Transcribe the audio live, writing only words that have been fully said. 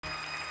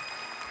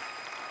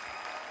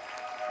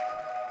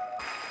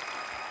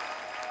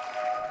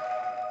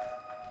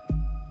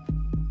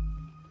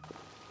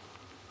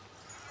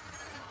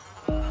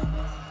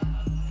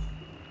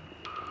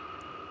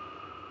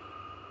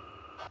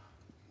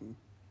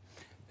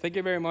Thank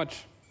you very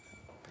much.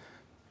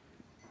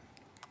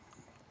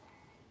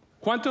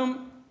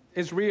 Quantum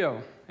is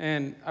real,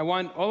 and I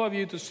want all of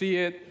you to see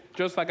it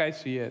just like I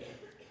see it.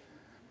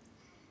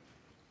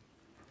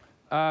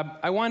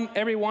 I want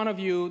every one of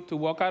you to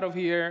walk out of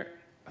here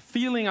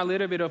feeling a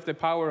little bit of the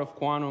power of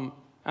quantum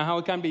and how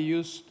it can be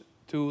used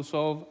to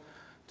solve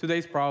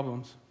today's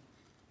problems.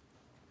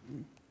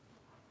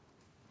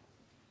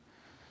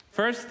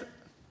 First,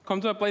 come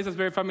to a place that's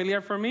very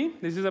familiar for me.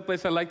 This is a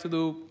place I like to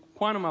do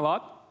quantum a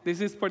lot. This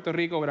is Puerto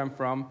Rico, where I'm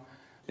from.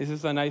 This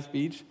is a nice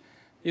beach.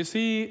 You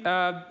see,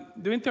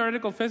 doing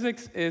theoretical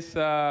physics is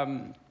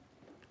very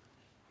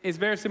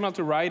similar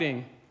to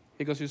writing,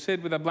 because you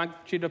sit with a blank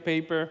sheet of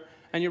paper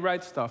and you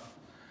write stuff.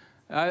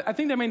 I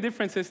think the main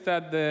difference is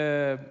that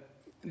the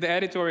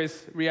editor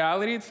is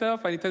reality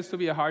itself, and it tends to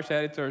be a harsh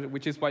editor,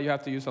 which is why you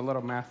have to use a lot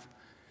of math.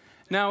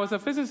 Now, as a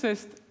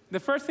physicist,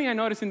 the first thing I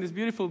noticed in this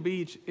beautiful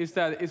beach is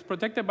that it's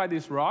protected by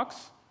these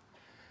rocks,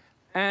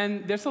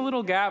 and there's a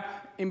little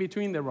gap in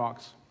between the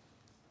rocks.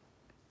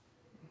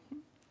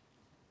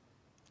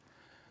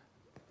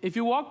 If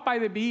you walk by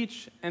the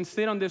beach and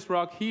sit on this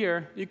rock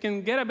here, you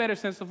can get a better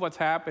sense of what's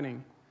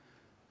happening.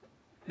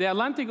 The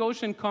Atlantic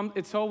Ocean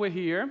it's over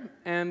here,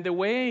 and the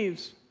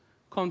waves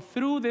come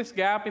through this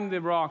gap in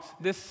the rocks,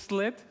 this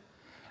slit,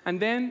 and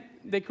then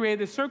they create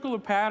a circular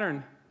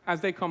pattern as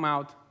they come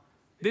out.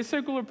 This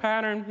circular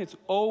pattern, it's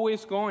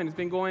always going. It's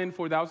been going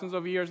for thousands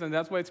of years, and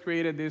that's why it's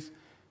created this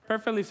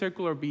perfectly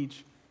circular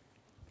beach.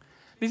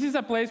 This is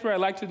a place where I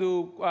like to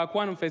do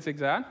quantum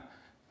physics at.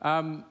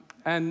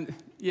 And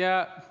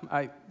yeah,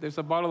 there's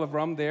a bottle of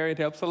rum there. It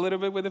helps a little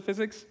bit with the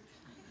physics.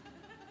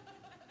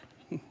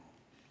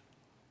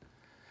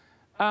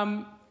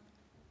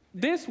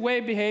 This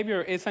wave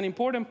behavior is an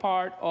important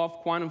part of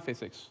quantum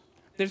physics.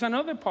 There's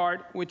another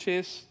part, which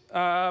is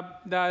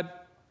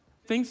that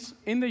things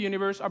in the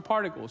universe are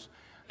particles.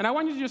 And I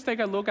want you to just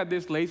take a look at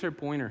this laser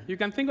pointer. You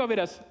can think of it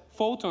as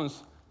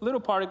photons, little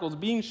particles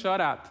being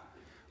shot at,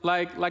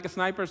 like a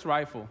sniper's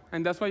rifle.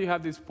 And that's why you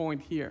have this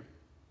point here.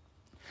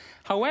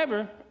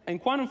 However, in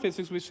quantum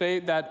physics, we say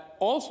that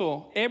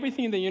also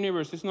everything in the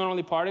universe is not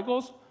only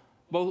particles,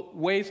 but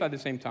waves at the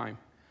same time.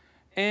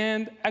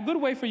 And a good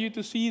way for you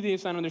to see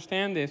this and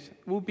understand this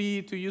will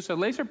be to use a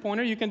laser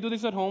pointer. You can do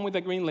this at home with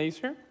a green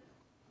laser.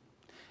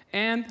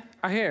 And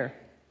a hair.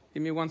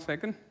 Give me 1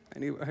 second. I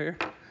need a hair.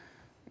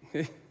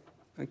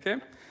 Okay.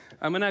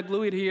 I'm going to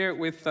glue it here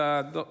with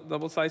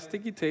double-sized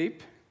sticky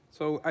tape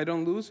so I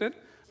don't lose it.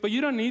 But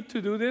you don't need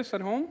to do this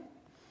at home.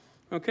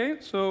 Okay,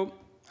 so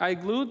I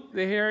glued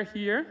the hair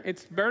here.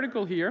 It's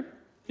vertical here.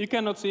 You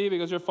cannot see it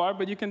because you're far,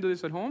 but you can do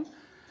this at home.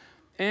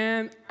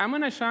 And I'm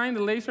going to shine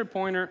the laser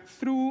pointer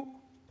through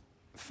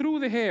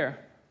the hair.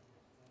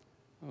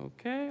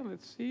 Okay,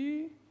 let's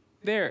see.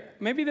 There.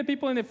 Maybe the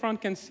people in the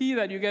front can see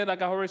that you get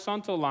like a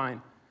horizontal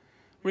line.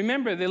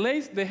 Remember,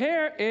 the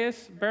hair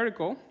is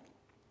vertical.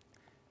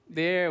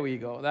 There we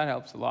go. That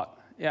helps a lot.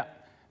 Yeah.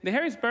 The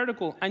hair is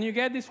vertical, and you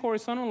get this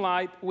horizontal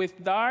light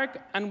with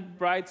dark and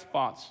bright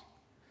spots.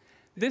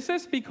 This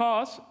is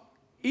because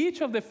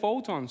each of the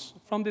photons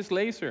from this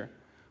laser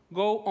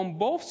go on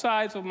both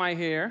sides of my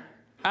hair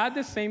at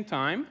the same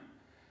time,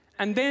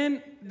 and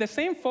then the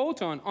same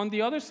photon on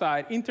the other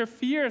side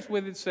interferes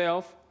with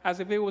itself as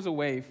if it was a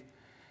wave.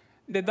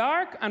 The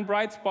dark and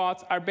bright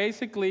spots are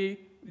basically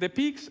the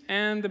peaks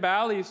and the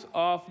valleys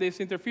of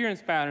these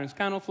interference patterns,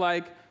 kind of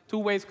like two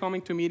waves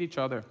coming to meet each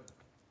other.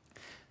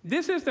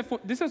 This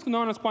is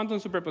known as quantum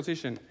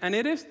superposition, and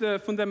it is the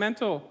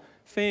fundamental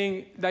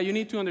thing that you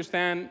need to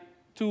understand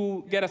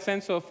to get a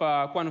sense of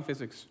quantum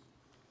physics.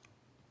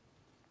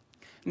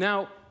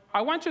 Now,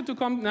 I want you to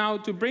come now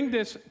to bring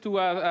this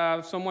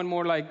to someone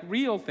more like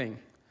real thing.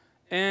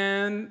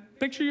 And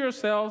picture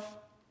yourself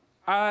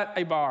at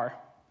a bar.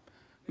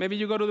 Maybe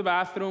you go to the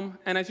bathroom,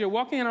 and as you're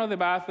walking out of the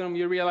bathroom,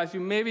 you realize you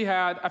maybe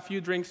had a few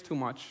drinks too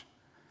much.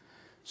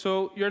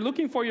 So you're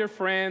looking for your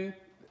friend.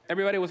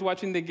 Everybody was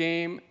watching the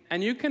game,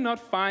 and you cannot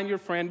find your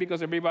friend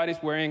because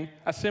everybody's wearing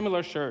a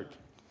similar shirt.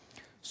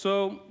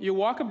 So you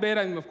walk a bit,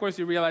 and of course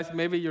you realize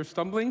maybe you're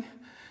stumbling,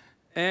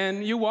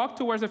 and you walk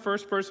towards the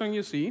first person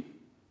you see,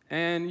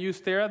 and you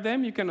stare at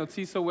them. You cannot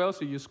see so well,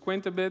 so you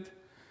squint a bit,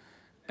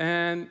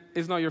 and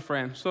it's not your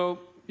friend. So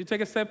you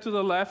take a step to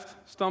the left,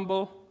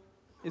 stumble,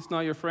 it's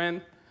not your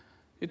friend.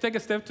 You take a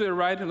step to the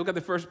right and look at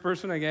the first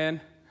person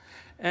again,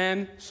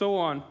 and so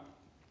on.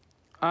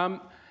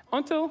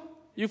 Until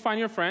you find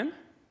your friend,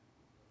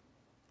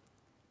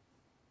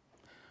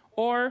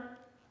 or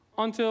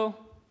until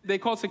they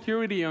call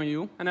security on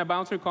you, and a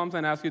bouncer comes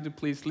and asks you to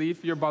please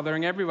leave. You're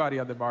bothering everybody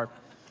at the bar.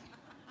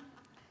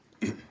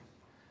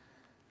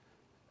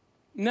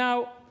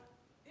 Now,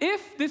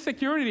 if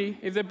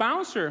the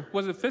bouncer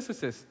was a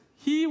physicist,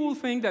 he will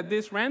think that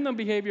this random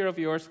behavior of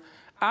yours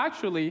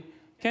actually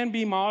can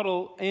be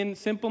modeled in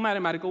simple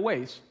mathematical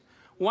ways.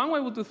 One way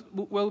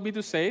will be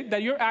to say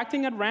that you're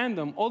acting at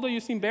random. Although you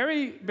seem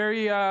very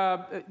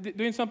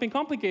doing something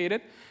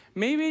complicated,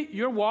 maybe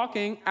you're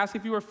walking as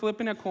if you were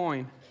flipping a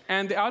coin.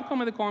 And the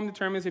outcome of the coin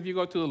determines if you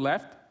go to the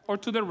left or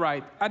to the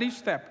right at each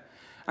step.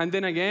 And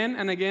then again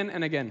and again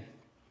and again.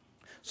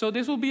 So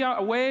this will be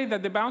a way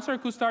that the bouncer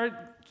could start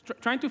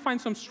trying to find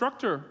some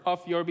structure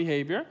of your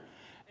behavior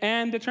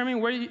and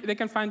determine where they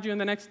can find you in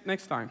the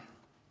next time.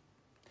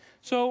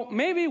 So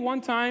maybe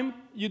one time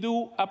you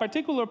do a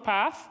particular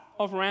path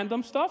of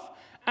random stuff,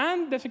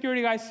 and the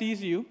security guy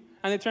sees you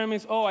and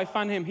determines, oh, I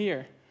found him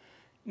here.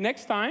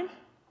 Next time,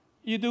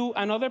 you do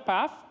another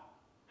path,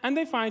 and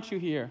they find you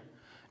here.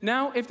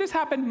 Now, if this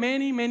happened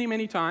many, many,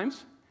 many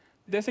times,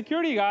 the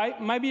security guy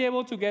might be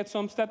able to get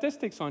some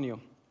statistics on you.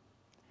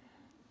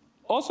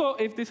 Also,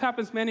 if this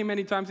happens many,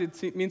 many times,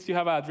 it means you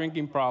have a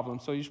drinking problem,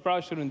 so you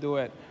probably shouldn't do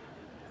it.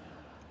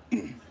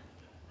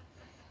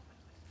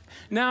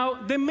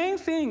 Now, the main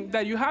thing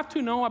that you have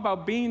to know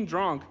about being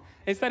drunk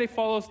is that it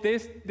follows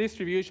this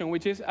distribution,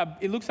 which is,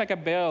 it looks like a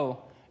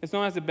bell. It's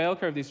known as the bell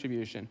curve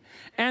distribution.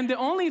 And the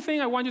only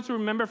thing I want you to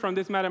remember from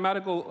this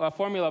mathematical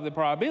formula of the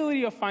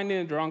probability of finding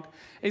a drunk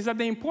is that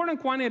the important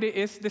quantity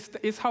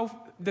is how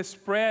the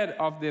spread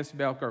of this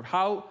bell curve,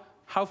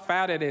 how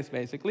fat it is,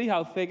 basically,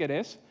 how thick it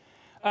is.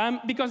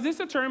 Because this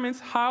determines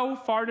how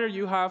farther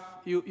you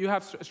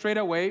have straight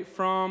away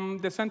from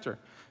the center.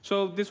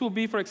 So this will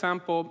be, for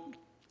example,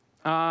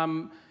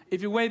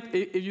 if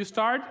you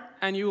start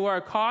and you are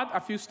caught a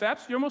few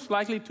steps, you're most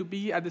likely to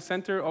be at the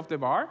center of the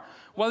bar.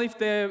 Well, if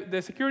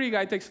the security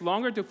guy takes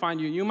longer to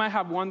find you, you might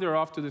have wandered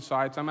off to the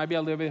sides and might be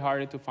a little bit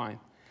harder to find.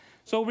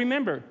 So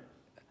remember,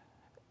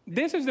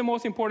 this is the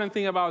most important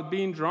thing about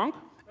being drunk,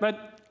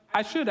 but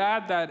I should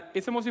add that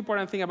it's the most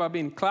important thing about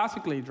being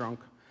classically drunk,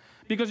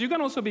 because you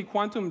can also be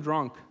quantum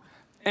drunk,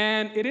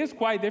 and it is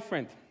quite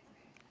different.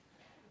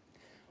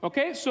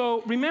 Okay,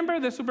 so remember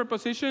the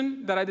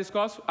superposition that I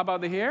discussed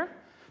about the hair?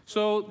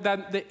 So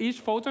that each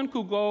photon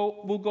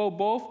will go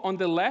both on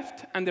the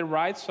left and the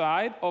right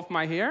side of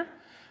my hair.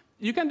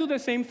 You can do the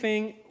same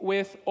thing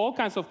with all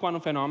kinds of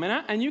quantum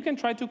phenomena, and you can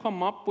try to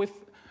come up with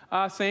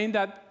saying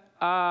that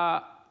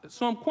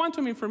some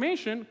quantum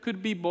information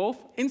could be both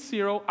in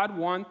 0 at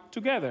 1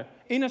 together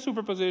in a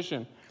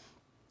superposition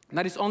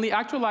that is only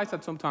actualized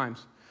at some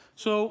times.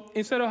 So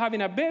instead of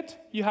having a bit,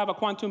 you have a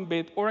quantum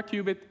bit or a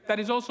qubit that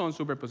is also on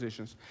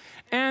superpositions.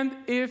 And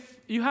if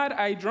you had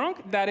a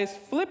drunk that is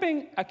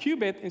flipping a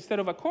qubit instead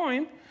of a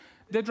coin,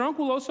 the drunk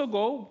will also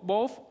go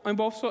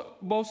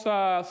both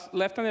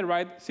left and the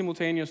right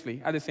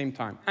simultaneously at the same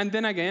time, and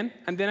then again,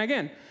 and then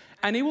again.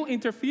 And it will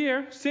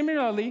interfere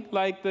similarly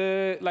like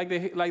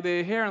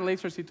the hair and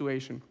laser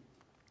situation.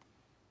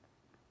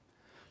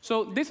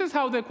 So this is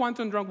how the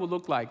quantum drunk will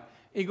look like.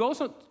 It goes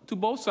to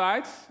both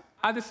sides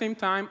at the same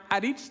time,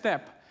 at each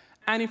step.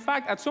 And in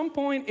fact, at some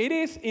point, it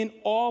is in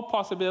all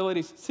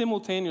possibilities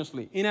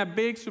simultaneously, in a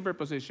big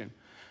superposition.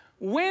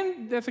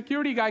 When the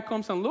security guy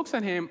comes and looks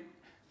at him,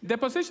 the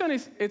position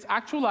is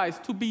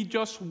actualized to be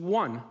just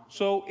 1.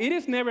 So it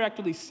is never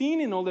actually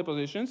seen in all the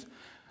positions,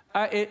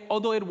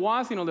 although it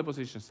was in all the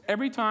positions.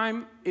 Every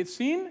time it's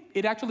seen,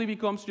 it actually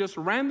becomes just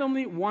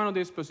randomly one of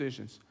these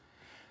positions.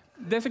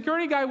 The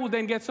security guy will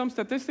then get some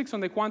statistics on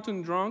the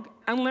quantum drunk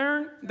and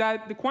learn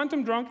that the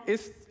quantum drunk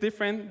is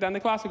different than the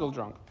classical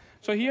drunk.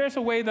 So here's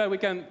a way that we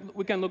can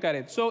look at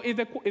it. So if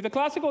the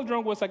classical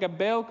drunk was like a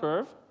bell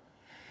curve,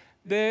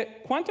 the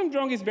quantum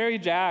drunk is very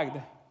jagged.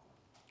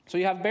 So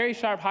you have very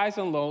sharp highs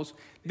and lows.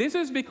 This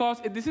is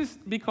because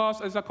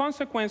as a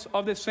consequence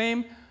of the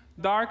same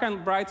dark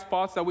and bright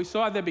spots that we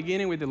saw at the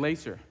beginning with the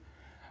laser.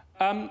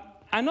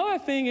 Another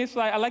thing is,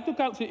 like, I like to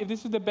call, if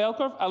this is the bell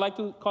curve, I like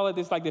to call it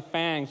this like the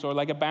fangs or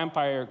like a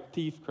vampire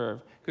teeth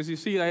curve, because you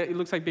see it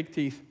looks like big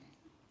teeth.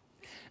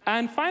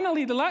 And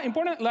finally, the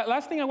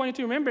last thing I want you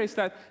to remember is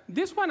that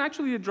this one,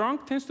 actually, the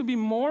drunk tends to be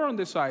more on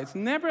the sides,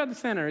 never at the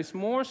center. It's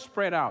more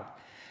spread out.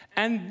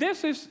 And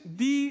this is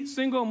the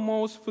single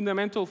most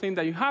fundamental thing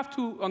that you have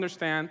to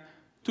understand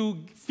to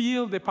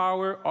feel the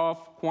power of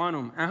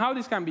quantum and how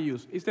this can be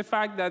used. Is the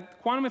fact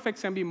that quantum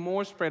effects can be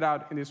more spread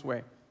out in this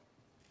way.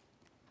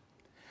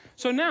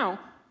 So now,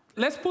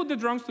 let's put the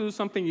drunks to do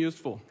something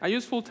useful, a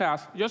useful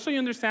task, just so you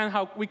understand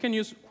how we can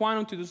use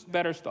quantum to do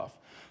better stuff.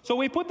 So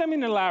we put them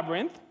in a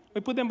labyrinth, we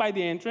put them by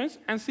the entrance,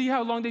 and see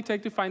how long they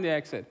take to find the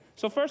exit.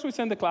 So first we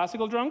send the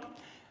classical drunk,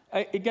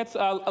 it gets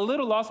a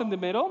little lost in the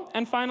middle,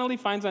 and finally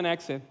finds an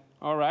exit.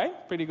 All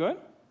right, pretty good.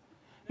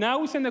 Now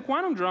we send the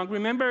quantum drunk,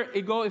 remember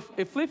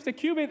it flips the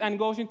qubit and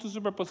goes into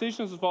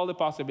superpositions of all the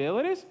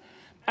possibilities,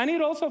 and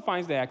it also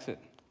finds the exit.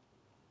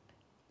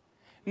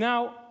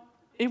 Now,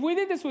 if we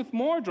did this with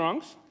more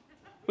drunks,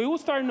 we will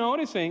start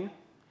noticing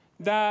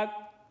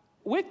that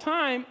with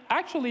time,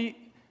 actually,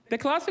 the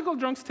classical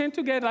drunks tend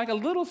to get like a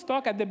little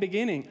stuck at the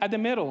beginning, at the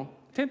middle,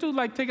 tend to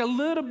like take a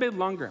little bit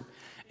longer.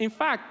 In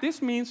fact,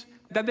 this means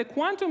that the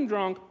quantum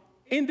drunk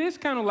in this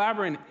kind of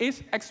labyrinth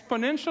is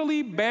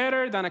exponentially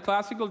better than a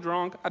classical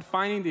drunk at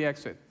finding the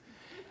exit.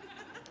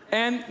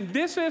 And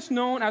this is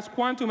known as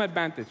quantum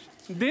advantage.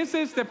 This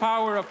is the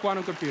power of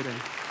quantum computing.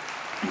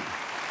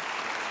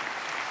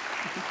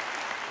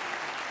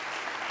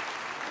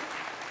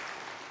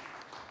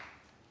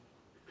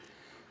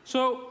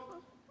 So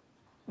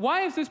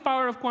why is this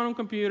power of quantum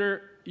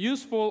computer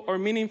useful or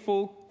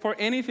meaningful for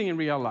anything in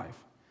real life?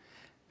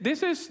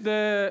 This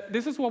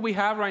is what we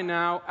have right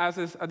now as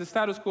the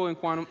status quo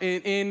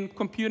in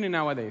computing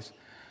nowadays.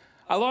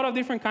 A lot of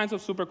different kinds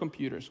of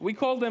supercomputers. We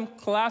call them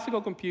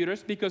classical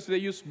computers because they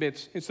use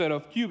bits instead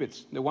of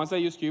qubits. The ones that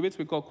use qubits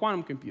we call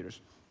quantum computers.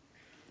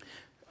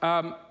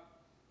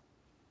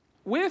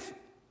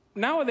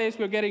 Nowadays,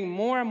 we're getting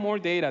more and more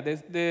data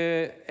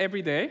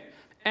every day,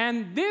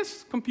 and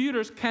these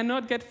computers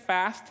cannot get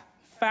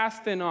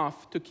fast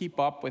enough to keep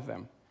up with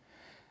them.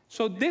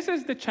 So this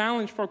is the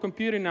challenge for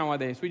computing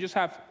nowadays.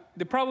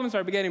 The problems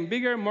are getting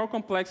bigger, more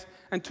complex,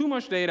 and too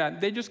much data.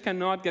 They just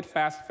cannot get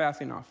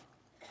fast enough.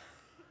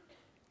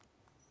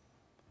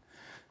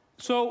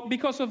 So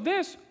because of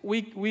this,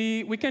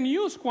 we can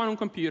use quantum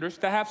computers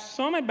that have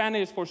some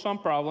advantages for some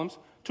problems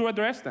to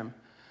address them.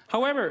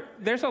 However,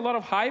 there's a lot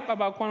of hype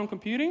about quantum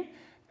computing.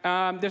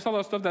 There's a lot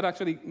of stuff that's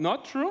actually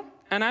not true.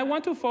 And I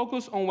want to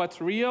focus on what's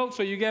real,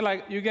 so you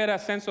get a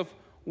sense of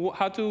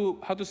how to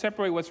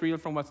separate what's real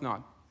from what's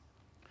not.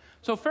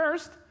 So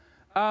first,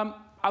 a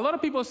lot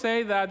of people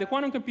say that the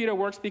quantum computer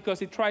works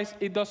because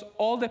it does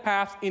all the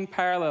paths in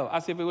parallel,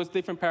 as if it was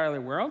different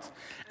parallel worlds.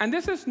 And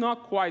this is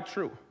not quite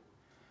true.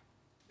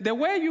 The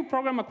way you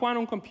program a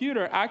quantum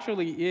computer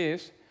actually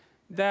is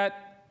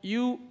that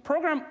you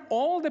program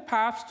all the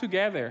paths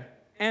together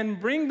and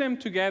bring them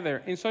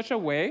together in such a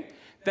way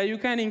that you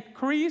can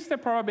increase the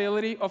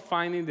probability of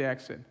finding the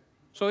exit.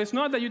 So it's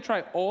not that you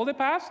try all the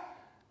paths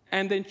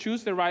and then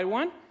choose the right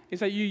one.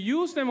 It's that you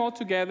use them all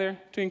together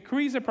to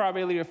increase the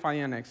probability of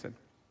finding an exit.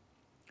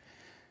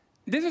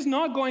 This is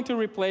not going to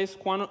replace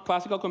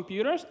classical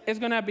computers. It's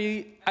going to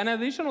be an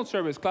additional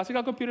service.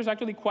 Classical computers are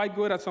actually quite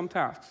good at some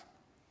tasks.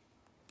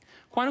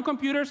 Quantum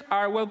computers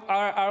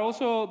are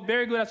also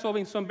very good at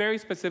solving some very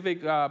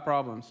specific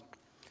problems.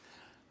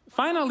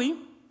 Finally,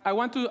 I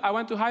want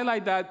to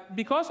highlight that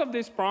because of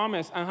this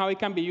promise and how it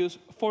can be used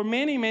for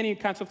many, many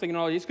kinds of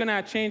technology, it's going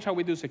to change how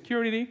we do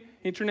security,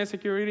 internet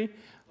security,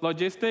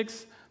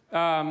 logistics,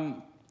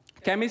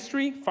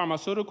 chemistry,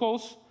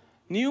 pharmaceuticals,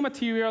 new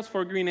materials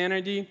for green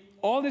energy.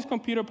 All this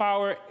computer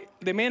power,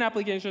 the main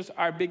applications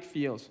are big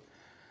fields.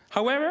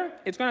 However,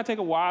 it's going to take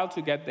a while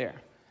to get there.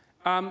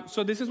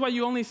 So this is why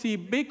you only see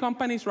big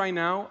companies right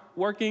now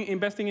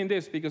investing in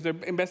this, because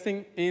they're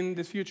investing in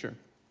this future.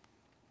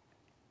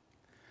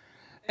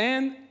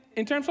 And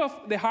in terms of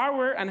the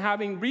hardware and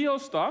having real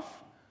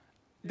stuff,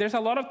 there's a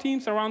lot of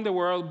teams around the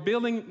world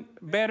building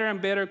better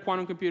and better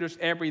quantum computers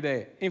every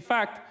day. In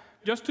fact,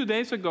 just 2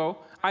 days ago,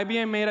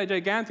 IBM made a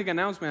gigantic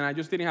announcement. I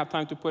just didn't have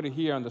time to put it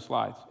here on the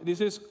slides.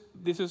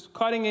 This is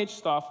cutting-edge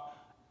stuff,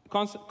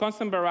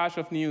 constant barrage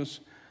of news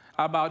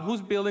about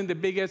who's building the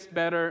biggest,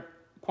 better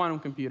quantum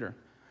computer.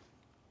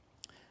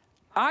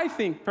 I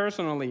think,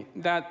 personally,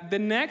 that the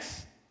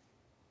next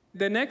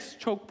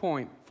choke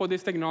point for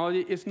this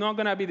technology is not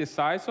going to be the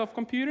size of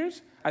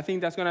computers. I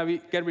think that's going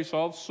to get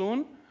resolved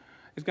soon.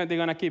 They're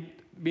going to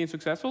keep being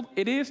successful.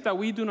 It is that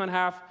we do not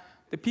have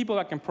the people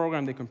that can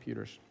program the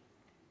computers.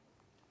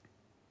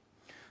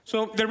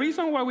 So the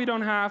reason why we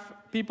don't have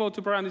people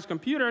to program these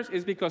computers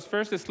is because,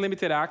 first, there's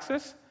limited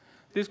access.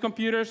 These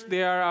computers,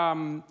 they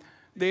are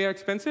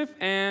expensive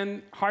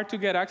and hard to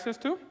get access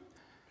to.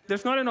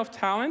 There's not enough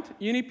talent.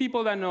 You need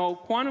people that know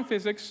quantum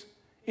physics,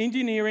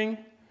 engineering,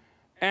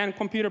 and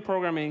computer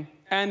programming,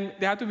 and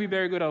they have to be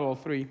very good at all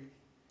three.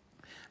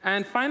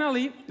 And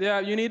finally,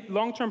 you need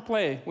long-term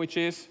play, which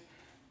is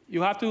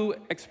you have to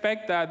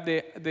expect that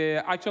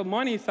the actual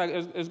money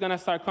is going to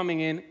start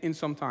coming in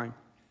some time.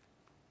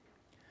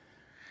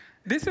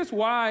 This is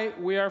why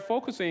we are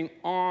focusing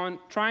on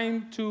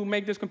trying to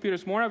make these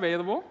computers more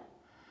available,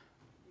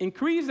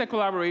 increase the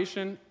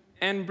collaboration,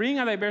 and bring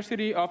a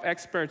diversity of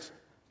experts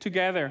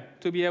together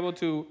to be able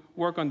to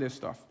work on this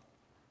stuff.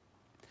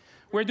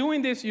 We're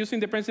doing this using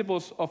the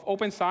principles of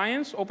open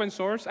science, open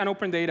source, and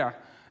open data.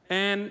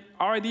 And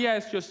our idea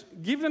is just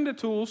give them the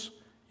tools,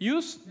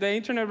 use the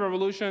internet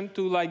revolution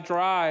to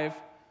drive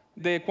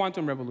the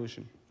quantum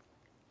revolution.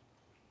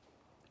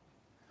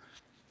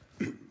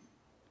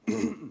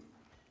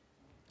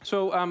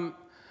 So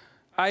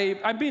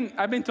I've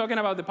been talking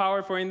about the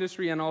power for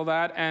industry and all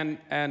that,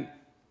 and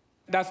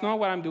that's not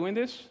why I'm doing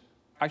this,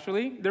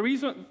 actually. The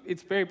reason,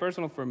 it's very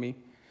personal for me.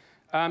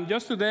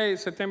 Just today,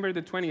 September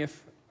the 20th,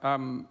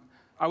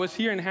 I was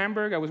here in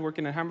Hamburg. I was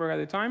working in Hamburg at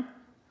the time.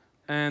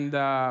 And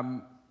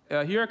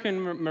Hurricane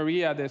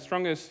Maria, the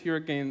strongest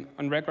hurricane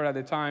on record at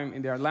the time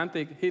in the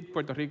Atlantic, hit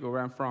Puerto Rico,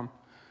 where I'm from.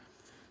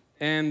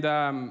 And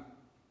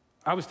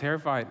I was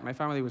terrified. My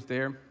family was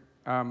there.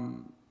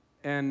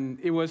 And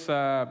it was,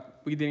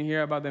 we didn't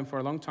hear about them for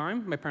a long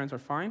time. My parents are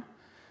fine.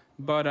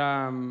 But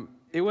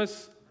it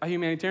was a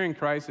humanitarian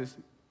crisis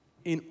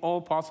in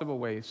all possible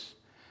ways.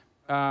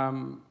 A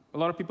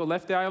lot of people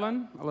left the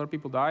island. A lot of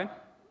people died.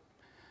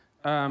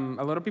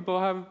 A lot of people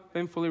have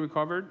been fully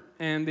recovered,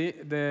 and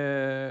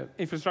the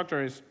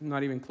infrastructure is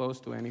not even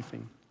close to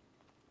anything.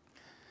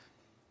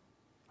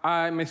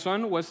 My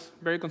son was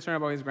very concerned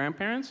about his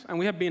grandparents, and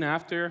we have been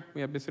after.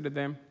 We have visited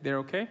them. They're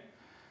okay.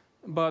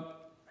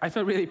 But I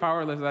felt really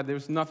powerless that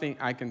there's nothing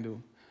I can do.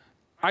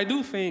 I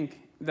do think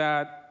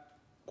that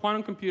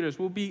quantum computers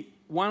will be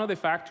one of the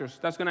factors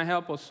that's going to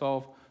help us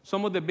solve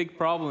some of the big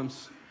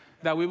problems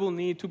that we will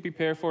need to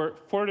prepare for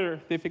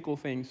further difficult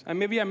things and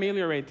maybe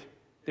ameliorate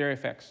their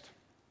effects.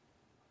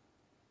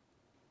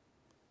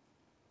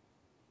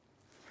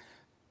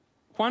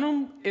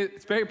 Quantum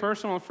is very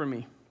personal for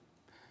me.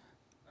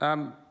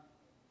 I've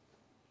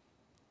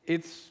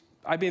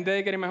been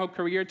dedicating my whole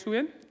career to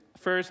it.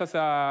 First as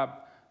a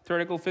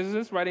theoretical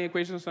physicist, writing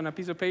equations on a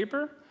piece of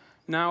paper.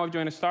 Now I've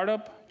joined a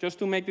startup just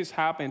to make this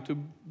happen, to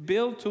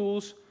build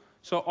tools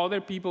so other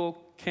people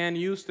can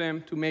use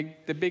them to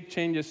make the big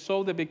changes,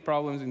 solve the big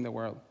problems in the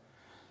world.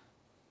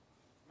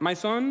 My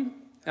son,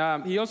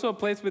 he also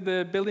plays with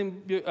the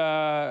building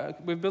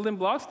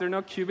blocks. They're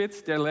not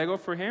qubits, they're Lego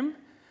for him.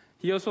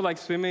 He also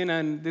likes swimming,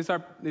 and these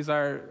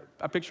are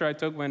a picture I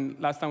took when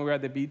last time we were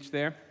at the beach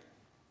there.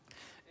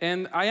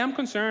 And I am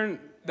concerned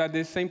that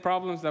the same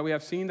problems that we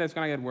have seen, that's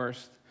going to get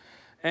worse.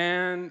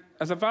 And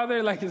as a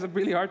father, like, it's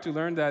really hard to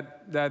learn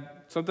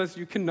that sometimes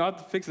you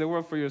cannot fix the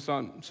world for your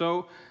son.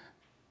 So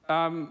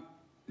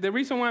the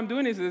reason why I'm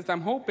doing this is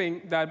I'm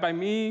hoping that by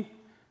me,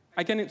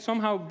 I can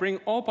somehow bring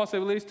all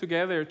possibilities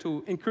together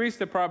to increase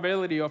the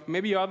probability of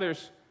maybe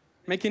others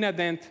making a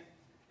dent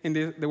in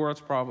the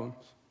world's problems.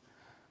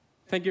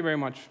 Thank you very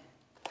much.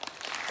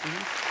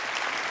 Mm-hmm.